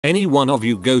Any one of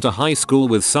you go to high school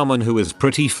with someone who is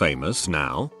pretty famous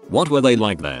now? What were they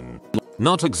like then?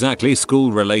 Not exactly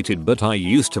school related, but I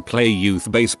used to play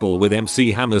youth baseball with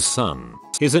MC Hammer's son.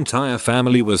 His entire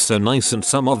family was so nice and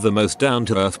some of the most down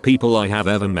to earth people I have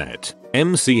ever met.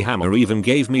 MC Hammer even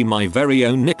gave me my very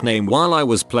own nickname while I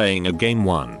was playing a game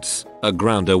once. A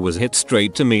grounder was hit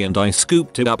straight to me and I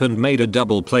scooped it up and made a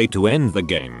double play to end the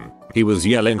game. He was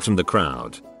yelling from the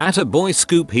crowd, "Atta boy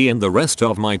Scoop." He and the rest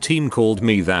of my team called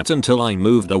me that until I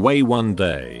moved away one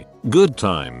day. Good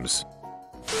times.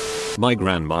 My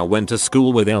grandma went to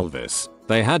school with Elvis.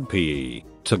 They had PE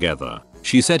together.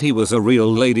 She said he was a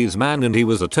real ladies' man and he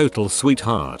was a total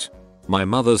sweetheart. My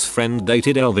mother's friend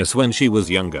dated Elvis when she was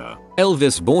younger.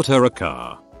 Elvis bought her a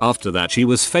car. After that she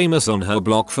was famous on her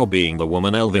block for being the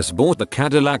woman Elvis bought the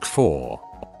Cadillac for.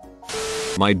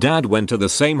 My dad went to the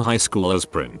same high school as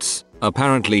Prince.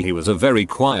 Apparently he was a very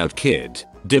quiet kid,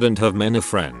 didn't have many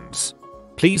friends.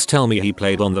 Please tell me he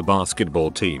played on the basketball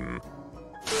team.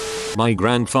 My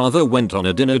grandfather went on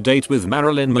a dinner date with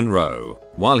Marilyn Monroe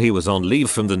while he was on leave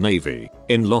from the Navy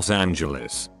in Los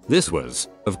Angeles. This was,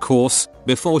 of course,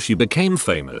 before she became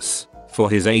famous. For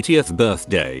his 80th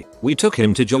birthday, we took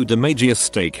him to Joe DiMaggio's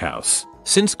steakhouse,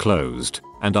 since closed,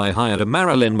 and I hired a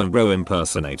Marilyn Monroe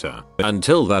impersonator.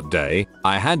 Until that day,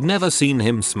 I had never seen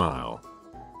him smile.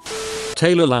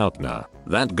 Taylor Lautner,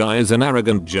 that guy is an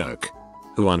arrogant jerk,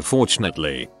 who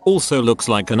unfortunately also looks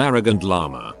like an arrogant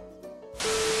llama.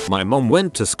 My mom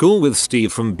went to school with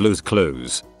Steve from Blue's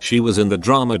Clues. She was in the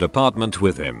drama department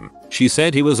with him. She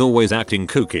said he was always acting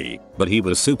kooky, but he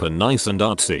was super nice and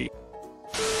artsy.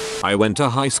 I went to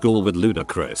high school with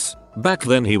Ludacris. Back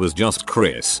then he was just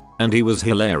Chris, and he was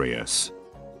hilarious.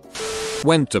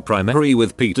 Went to primary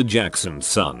with Peter Jackson's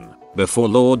son. Before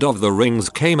Lord of the Rings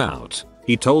came out,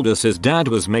 he told us his dad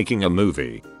was making a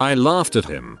movie. I laughed at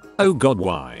him. Oh god,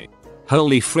 why?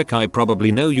 Holy frick, I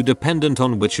probably know you dependent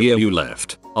on which year you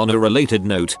left. On a related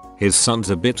note, his son's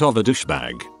a bit of a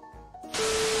douchebag.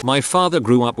 My father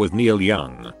grew up with Neil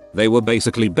Young. They were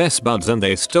basically best buds and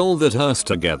they stole that hearse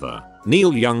together.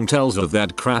 Neil Young tells of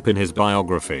that crap in his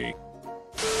biography.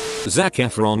 Zac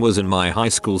Efron was in my high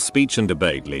school speech and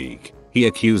debate league. He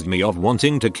accused me of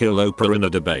wanting to kill Oprah in a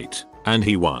debate, and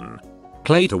he won.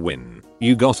 Play to win.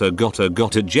 You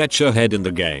gotta jet your head in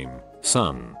the game,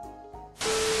 son.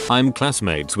 I'm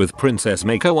classmates with Princess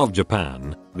Mako of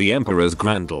Japan, the emperor's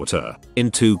granddaughter,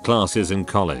 in 2 classes in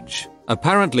college.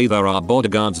 Apparently there are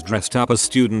bodyguards dressed up as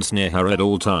students near her at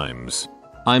all times.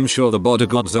 I'm sure the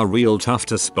bodyguards are real tough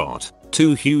to spot.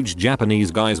 2 huge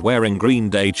Japanese guys wearing Green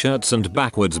Day shirts and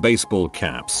backwards baseball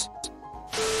caps.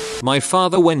 My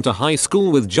father went to high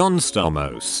school with John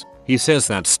Stamos. He says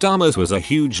that Stamos was a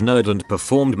huge nerd and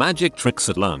performed magic tricks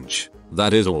at lunch.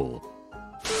 That is all.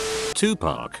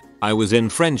 Tupac. I was in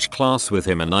French class with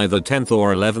him in either 10th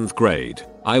or 11th grade.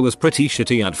 I was pretty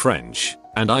shitty at French,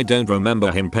 and I don't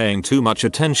remember him paying too much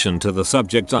attention to the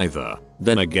subject either.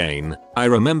 Then again, I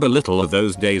remember little of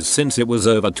those days since it was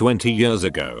over 20 years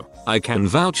ago. I can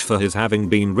vouch for his having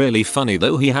been really funny,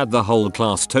 though he had the whole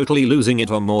class totally losing it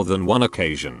on more than one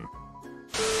occasion.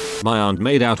 My aunt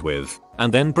made out with,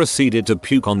 and then proceeded to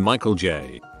puke on Michael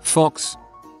J. Fox.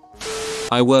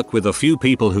 I work with a few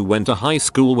people who went to high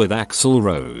school with Axl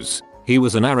Rose. He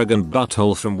was an arrogant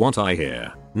butthole from what I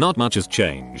hear. Not much has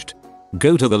changed.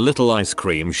 Go to the little ice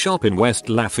cream shop in West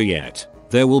Lafayette.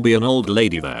 There will be an old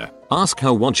lady there. Ask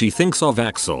her what she thinks of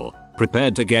Axl.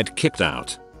 Prepared to get kicked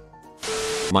out.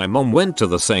 My mom went to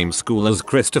the same school as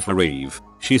Christopher Reeve.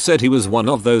 She said he was one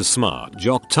of those smart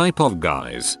jock type of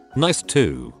guys. Nice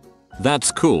too.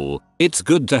 That's cool. It's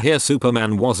good to hear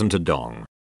Superman wasn't a dong.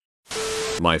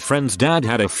 My friend's dad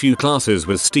had a few classes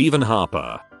with Stephen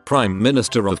Harper, Prime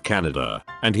Minister of Canada,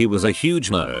 and he was a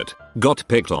huge nerd. Got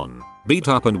picked on, beat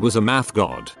up and was a math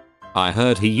god. I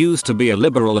heard he used to be a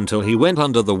liberal until he went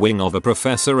under the wing of a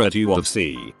professor at U of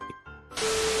C.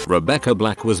 Rebecca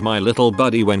Black was my little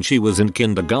buddy when she was in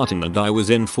kindergarten and I was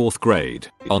in 4th grade.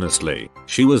 Honestly,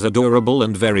 she was adorable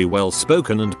and very well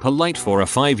spoken and polite for a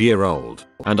 5-year-old.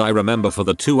 And I remember for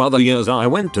the 2 other years I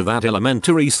went to that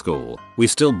elementary school, we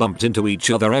still bumped into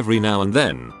each other every now and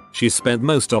then. She spent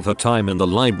most of her time in the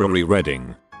library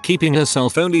reading, keeping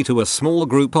herself only to a small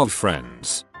group of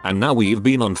friends. And now we've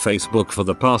been on Facebook for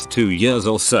the past 2 years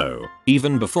or so,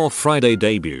 even before Friday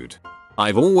debuted.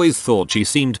 I've always thought she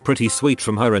seemed pretty sweet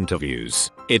from her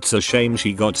interviews. It's a shame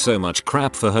she got so much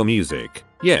crap for her music.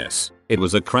 Yes, it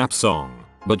was a crap song,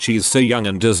 but she's so young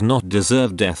and does not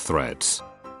deserve death threats.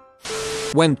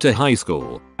 Went to high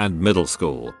school and middle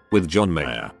school with John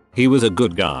Mayer. He was a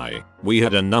good guy. We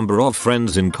had a number of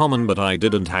friends in common, but I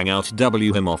didn't hang out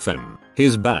him often.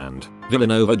 His band,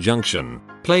 Villanova Junction,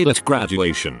 played at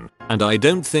graduation, and I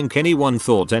don't think anyone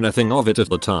thought anything of it at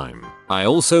the time. I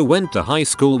also went to high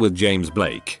school with James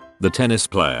Blake, the tennis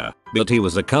player, but he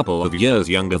was a couple of years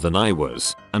younger than I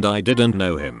was, and I didn't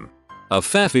know him. A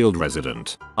Fairfield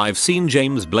resident, I've seen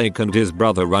James Blake and his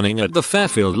brother running at the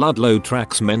Fairfield Ludlow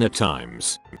tracks many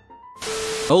times.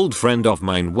 Old friend of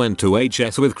mine went to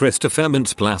HS with Christopher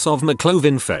Mintz-Plasse of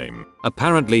McLovin fame.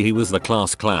 Apparently he was the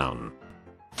class clown.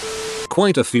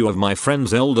 Quite a few of my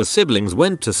friends' older siblings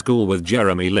went to school with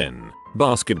Jeremy Lin,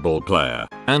 basketball player,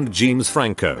 and James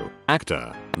Franco,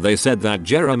 actor. They said that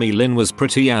Jeremy Lin was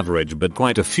pretty average, but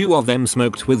quite a few of them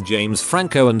smoked with James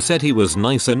Franco and said he was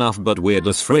nice enough but weird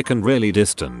as frick and really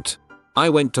distant. I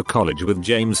went to college with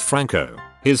James Franco.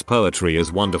 His poetry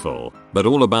is wonderful, but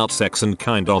all about sex and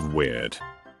kind of weird.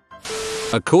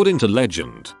 According to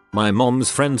legend, my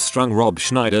mom's friend strung Rob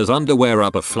Schneider's underwear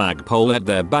up a flagpole at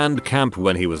their band camp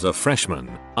when he was a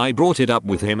freshman. I brought it up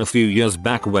with him a few years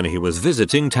back when he was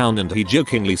visiting town, and he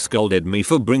jokingly scolded me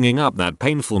for bringing up that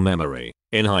painful memory.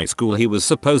 In high school he was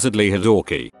supposedly a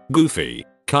dorky, goofy,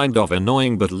 kind of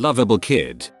annoying but lovable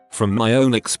kid. From my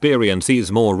own experiences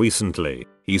more recently,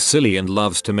 he's silly and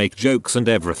loves to make jokes and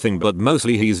everything, but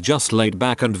mostly he's just laid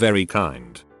back and very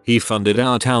kind. He funded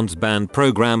our town's band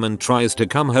program and tries to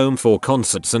come home for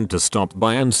concerts and to stop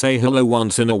by and say hello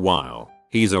once in a while.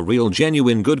 He's a real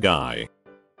genuine good guy.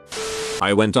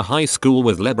 I went to high school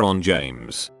with LeBron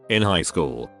James. In high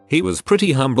school, he was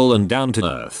pretty humble and down to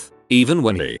earth, even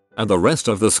when he, and the rest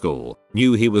of the school,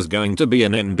 knew he was going to be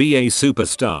an NBA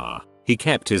superstar. He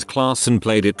kept his class and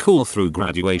played it cool through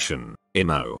graduation.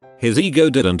 His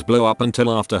ego didn't blow up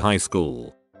until after high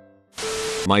school.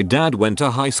 My dad went to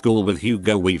high school with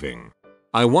Hugo Weaving.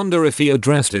 I wonder if he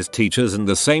addressed his teachers in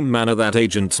the same manner that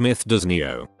Agent Smith does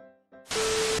Neo.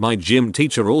 My gym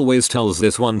teacher always tells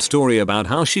this one story about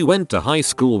how she went to high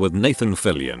school with Nathan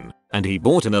Fillion, and he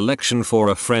bought an election for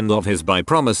a friend of his by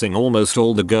promising almost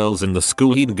all the girls in the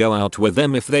school he'd go out with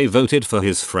them if they voted for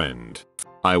his friend.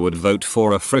 I would vote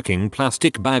for a fricking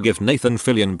plastic bag if Nathan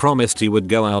Fillion promised he would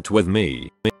go out with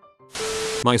me.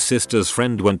 My sister's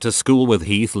friend went to school with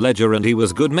Heath Ledger and he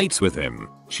was good mates with him.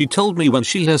 She told me when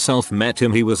she herself met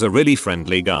him he was a really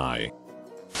friendly guy.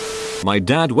 My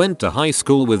dad went to high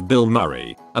school with Bill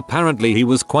Murray. Apparently he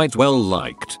was quite well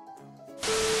liked.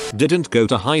 Didn't go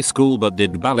to high school but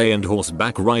did ballet and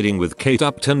horseback riding with Kate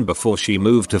Upton before she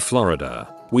moved to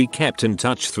Florida. We kept in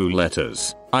touch through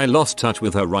letters. I lost touch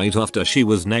with her right after she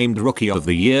was named Rookie of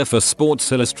the Year for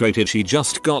Sports Illustrated. She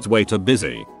just got way too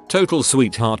busy. Total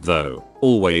sweetheart though.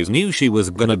 Always knew she was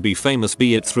gonna be famous,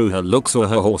 be it through her looks or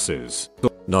her horses.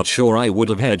 Not sure I would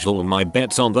have hedged all my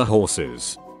bets on the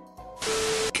horses.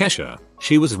 Kesha.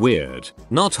 She was weird.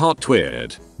 Not hot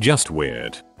weird, just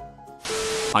weird.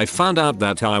 I found out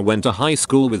that I went to high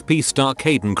school with P-star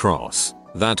Caden Cross.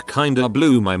 That kinda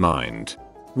blew my mind.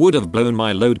 Would have blown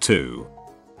my load too.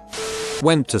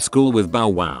 Went to school with Bow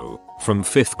Wow. From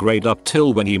 5th grade up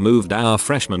till when he moved our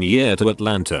freshman year to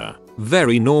Atlanta.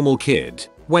 Very normal kid.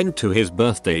 Went to his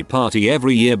birthday party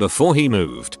every year before he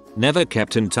moved. Never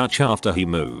kept in touch after he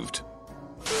moved.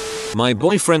 My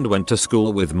boyfriend went to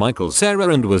school with Michael Cera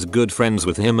and was good friends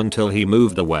with him until he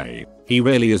moved away. He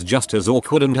really is just as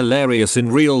awkward and hilarious in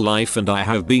real life, and I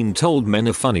have been told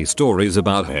many funny stories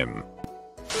about him.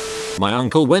 My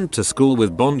uncle went to school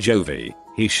with Bon Jovi.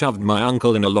 He shoved my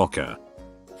uncle in a locker.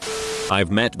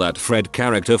 I've met that Fred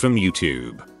character from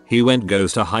YouTube. He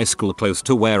goes to high school close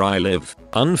to where I live.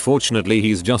 Unfortunately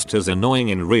he's just as annoying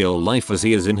in real life as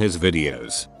he is in his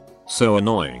videos. So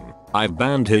annoying, I've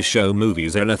banned his show,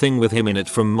 movies, anything with him in it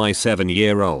from my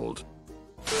 7-year-old.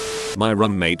 My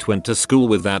roommate went to school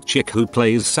with that chick who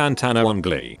plays Santana on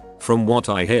Glee. From what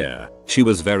I hear, she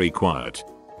was very quiet.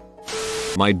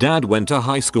 My dad went to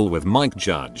high school with Mike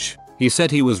Judge. He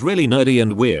said he was really nerdy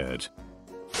and weird.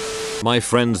 My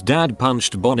friend's dad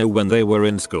punched Bono when they were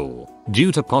in school.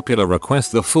 Due to popular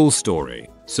request, the full story,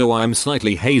 so I'm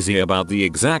slightly hazy about the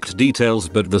exact details,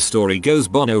 but the story goes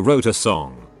Bono wrote a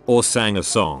song, or sang a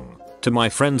song, to my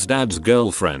friend's dad's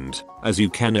girlfriend. As you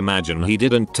can imagine, he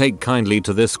didn't take kindly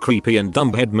to this creepy and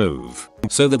dumbhead move,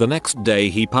 so that the next day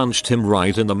he punched him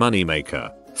right in the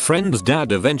moneymaker. Friend's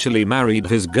dad eventually married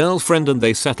his girlfriend and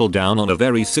they settled down on a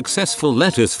very successful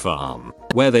lettuce farm,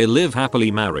 where they live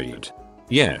happily married.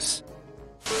 Yes.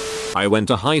 I went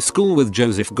to high school with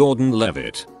Joseph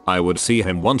Gordon-Levitt. I would see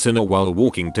him once in a while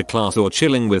walking to class or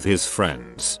chilling with his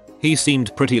friends. He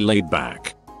seemed pretty laid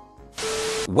back.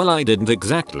 Well, I didn't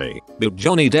exactly, but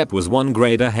Johnny Depp was one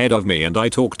grade ahead of me and I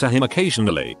talked to him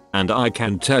occasionally, and I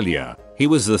can tell ya, he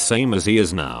was the same as he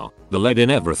is now, the lead in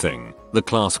everything, the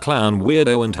class clown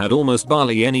weirdo, and had almost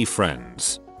barely any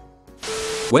friends.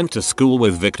 Went to school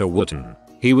with Victor Wooten.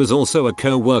 He was also a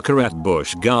co-worker at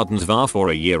Busch Gardens VAR for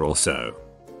a year or so.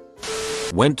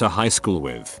 Went to high school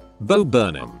with Bo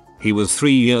Burnham. He was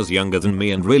 3 years younger than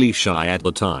me and really shy at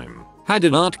the time. Had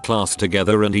an art class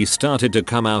together and he started to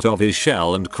come out of his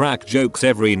shell and crack jokes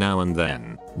every now and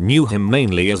then. Knew him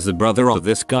mainly as the brother of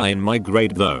this guy in my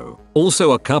grade though.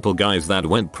 Also a couple guys that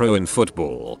went pro in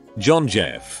football. John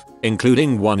Jeff,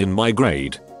 including one in my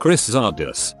grade, Chris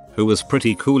Zardes, who was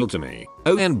pretty cool to me.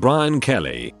 Oh, and Brian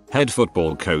Kelly, head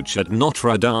football coach at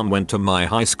Notre Dame, went to my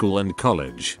high school and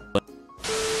college.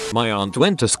 My aunt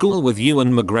went to school with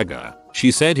Ewan McGregor. She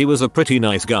said he was a pretty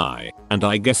nice guy, and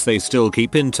I guess they still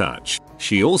keep in touch.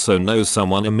 She also knows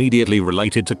someone immediately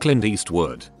related to Clint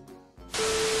Eastwood.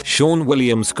 Sean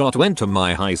William Scott went to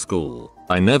my high school.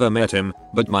 I never met him,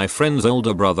 but my friend's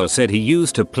older brother said he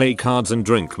used to play cards and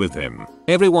drink with him.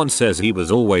 Everyone says he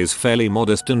was always fairly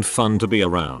modest and fun to be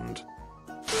around.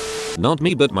 Not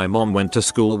me, but my mom went to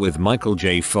school with Michael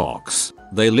J. Fox.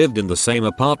 They lived in the same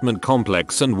apartment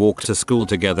complex and walked to school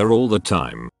together all the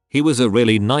time. He was a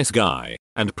really nice guy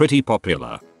and pretty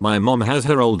popular. My mom has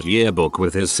her old yearbook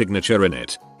with his signature in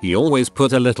it. He always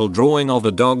put a little drawing of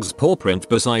a dog's paw print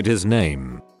beside his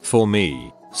name. For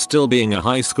me, still being a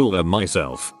high schooler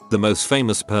myself, the most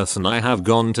famous person I have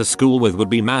gone to school with would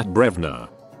be Matt Brevner.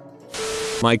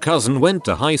 My cousin went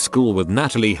to high school with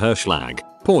Natalie Hirschlag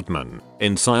Portman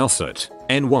in Syosset,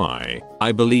 NY.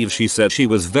 I believe she said she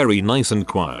was very nice and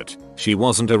quiet. She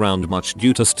wasn't around much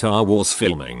due to Star Wars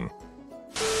filming.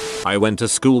 I went to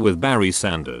school with Barry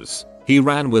Sanders. He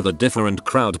ran with a different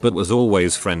crowd but was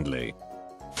always friendly.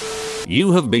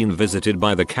 You have been visited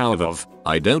by the cow of,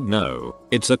 I don't know,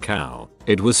 it's a cow.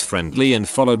 It was friendly and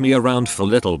followed me around for a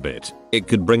little bit. It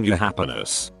could bring you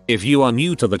happiness. If you are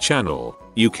new to the channel,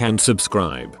 you can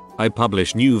subscribe. I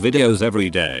publish new videos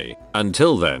every day.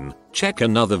 Until then, check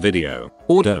another video,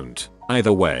 or don't.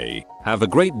 Either way, have a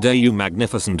great day, you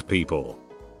magnificent people.